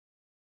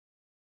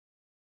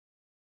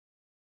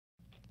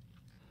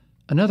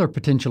Another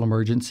potential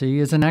emergency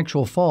is an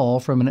actual fall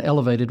from an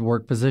elevated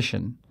work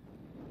position.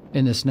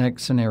 In this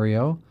next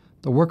scenario,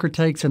 the worker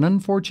takes an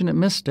unfortunate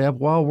misstep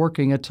while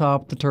working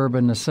atop the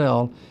turbine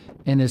nacelle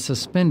and is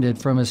suspended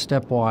from his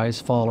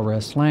stepwise fall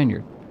arrest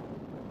lanyard.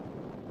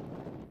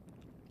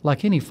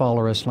 Like any fall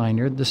arrest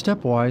lanyard, the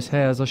stepwise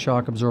has a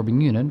shock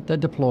absorbing unit that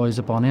deploys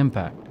upon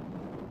impact.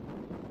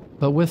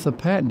 But with the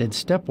patented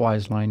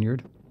stepwise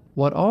lanyard,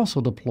 what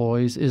also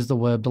deploys is the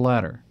webbed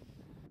ladder.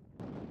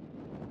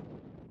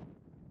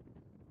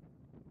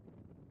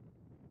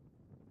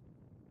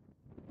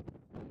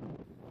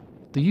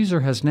 The user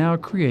has now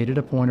created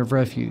a point of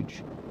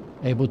refuge,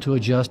 able to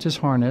adjust his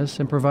harness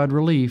and provide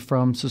relief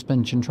from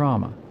suspension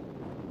trauma.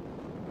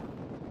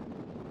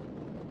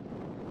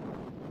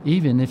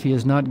 Even if he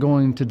is not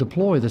going to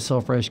deploy the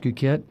self-rescue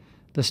kit,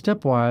 the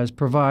stepwise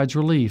provides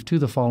relief to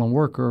the fallen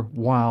worker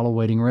while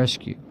awaiting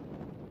rescue.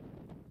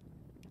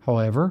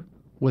 However,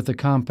 with the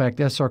compact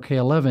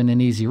SRK-11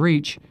 in easy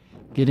reach,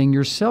 getting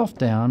yourself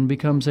down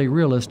becomes a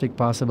realistic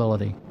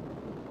possibility.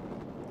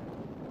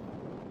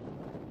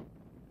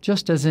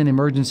 Just as in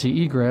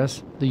emergency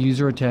egress, the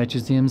user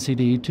attaches the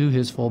MCD to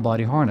his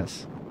full-body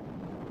harness.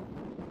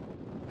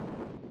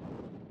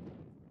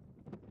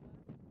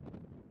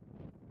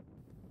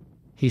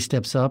 He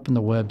steps up in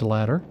the webbed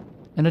ladder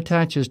and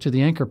attaches to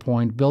the anchor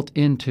point built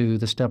into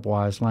the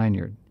stepwise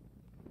lanyard.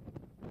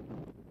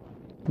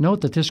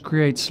 Note that this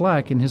creates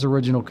slack in his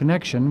original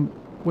connection,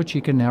 which he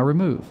can now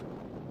remove.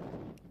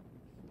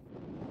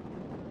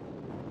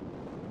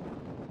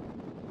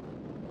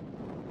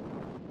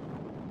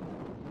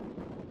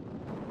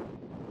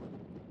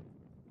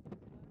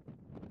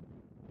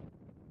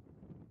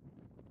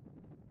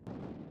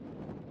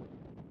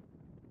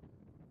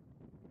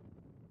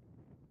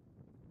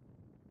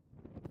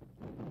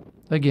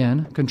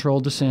 Again,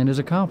 controlled descent is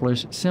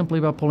accomplished simply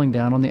by pulling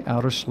down on the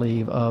outer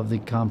sleeve of the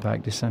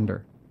compact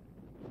descender.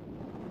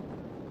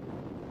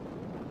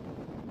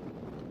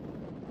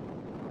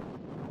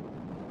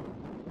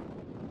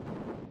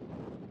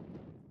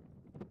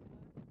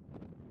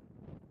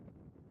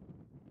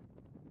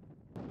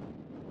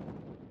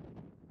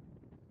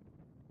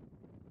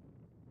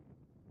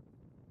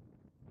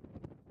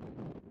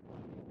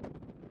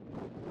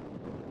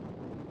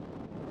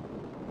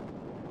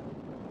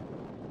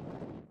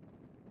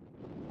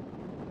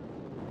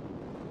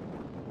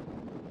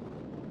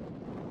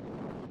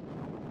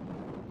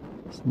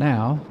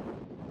 Now,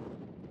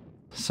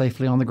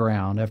 safely on the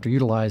ground after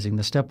utilizing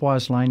the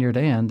stepwise lanyard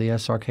and the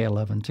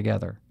SRK-11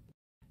 together.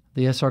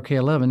 The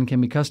SRK-11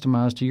 can be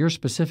customized to your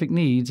specific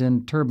needs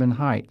and turbine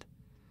height.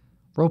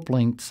 Rope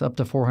lengths up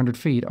to 400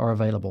 feet are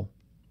available.